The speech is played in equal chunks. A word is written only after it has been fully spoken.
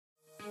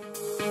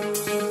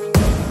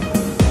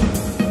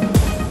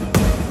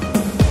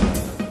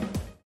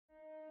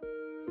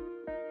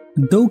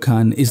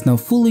Dokan is now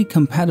fully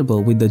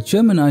compatible with the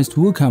Germanized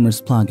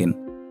WooCommerce plugin.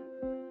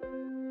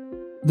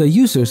 The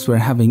users were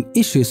having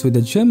issues with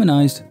the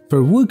Germanized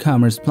for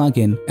WooCommerce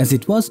plugin as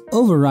it was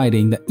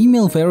overriding the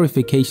email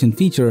verification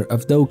feature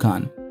of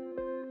Dokan.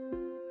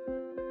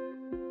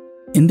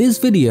 In this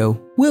video,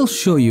 we'll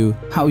show you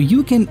how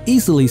you can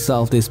easily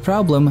solve this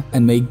problem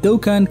and make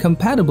Dokan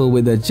compatible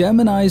with the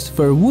Germanized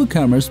for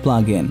WooCommerce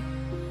plugin.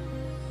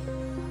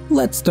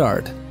 Let's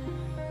start.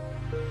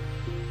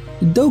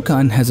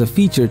 Dokan has a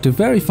feature to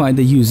verify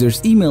the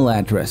user's email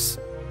address.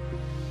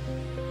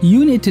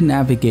 You need to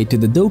navigate to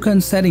the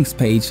Dokan settings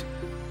page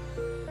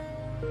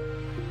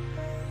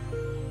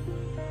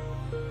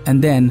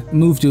and then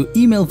move to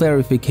email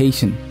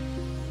verification.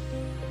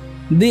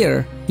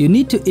 There, you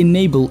need to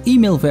enable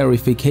email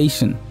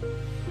verification.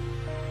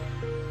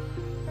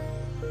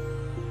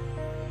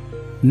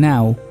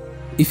 Now,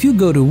 if you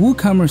go to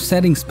WooCommerce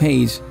settings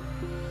page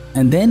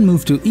and then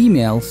move to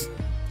emails,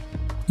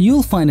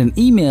 you'll find an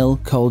email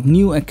called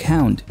New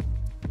Account.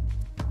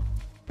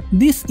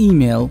 This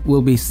email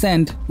will be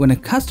sent when a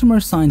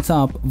customer signs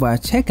up via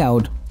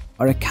checkout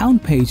or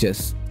account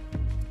pages.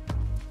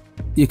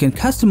 You can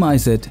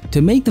customize it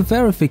to make the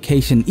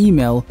verification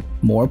email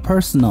more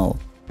personal.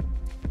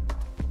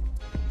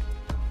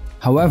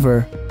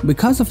 However,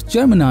 because of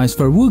Germanized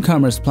for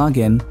WooCommerce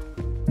plugin,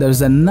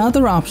 there's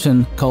another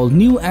option called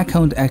New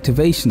Account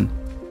Activation,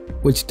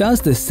 which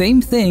does the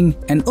same thing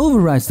and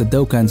overrides the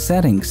Dokan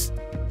settings.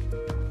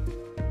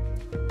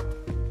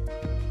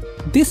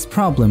 This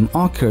problem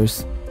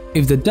occurs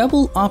if the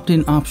double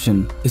opt-in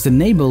option is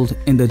enabled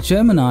in the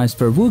Germanized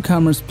for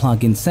WooCommerce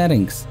plugin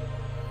settings.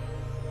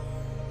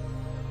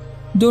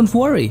 Don't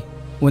worry,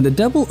 when the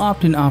double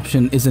opt-in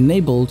option is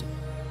enabled,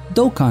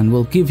 Dokan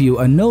will give you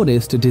a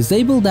notice to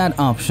disable that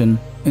option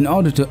in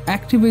order to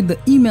activate the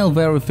email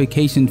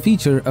verification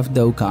feature of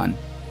Dokan.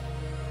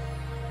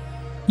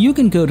 You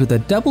can go to the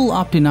double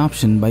opt-in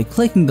option by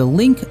clicking the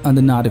link on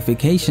the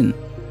notification.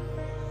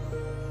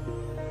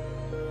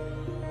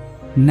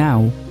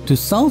 Now, to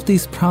solve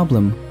this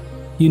problem,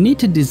 you need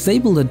to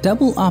disable the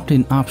double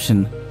opt-in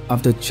option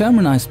of the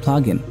Germanized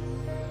plugin.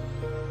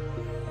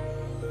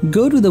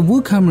 Go to the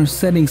WooCommerce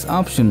settings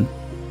option,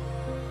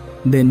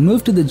 then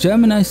move to the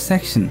Germanized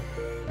section.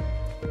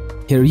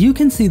 Here you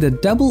can see the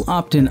double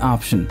opt-in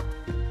option.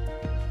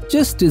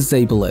 Just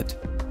disable it.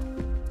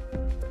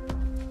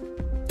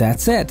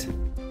 That's it.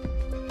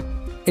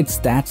 It's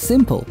that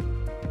simple.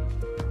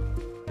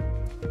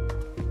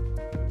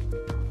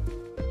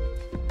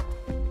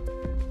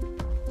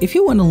 If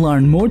you want to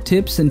learn more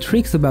tips and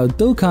tricks about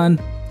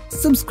Dokan,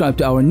 subscribe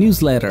to our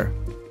newsletter,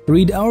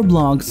 read our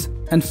blogs,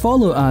 and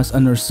follow us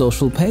on our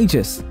social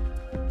pages.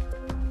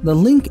 The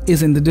link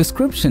is in the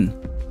description.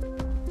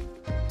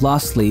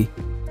 Lastly,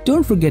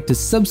 don't forget to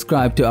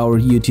subscribe to our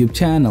YouTube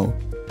channel.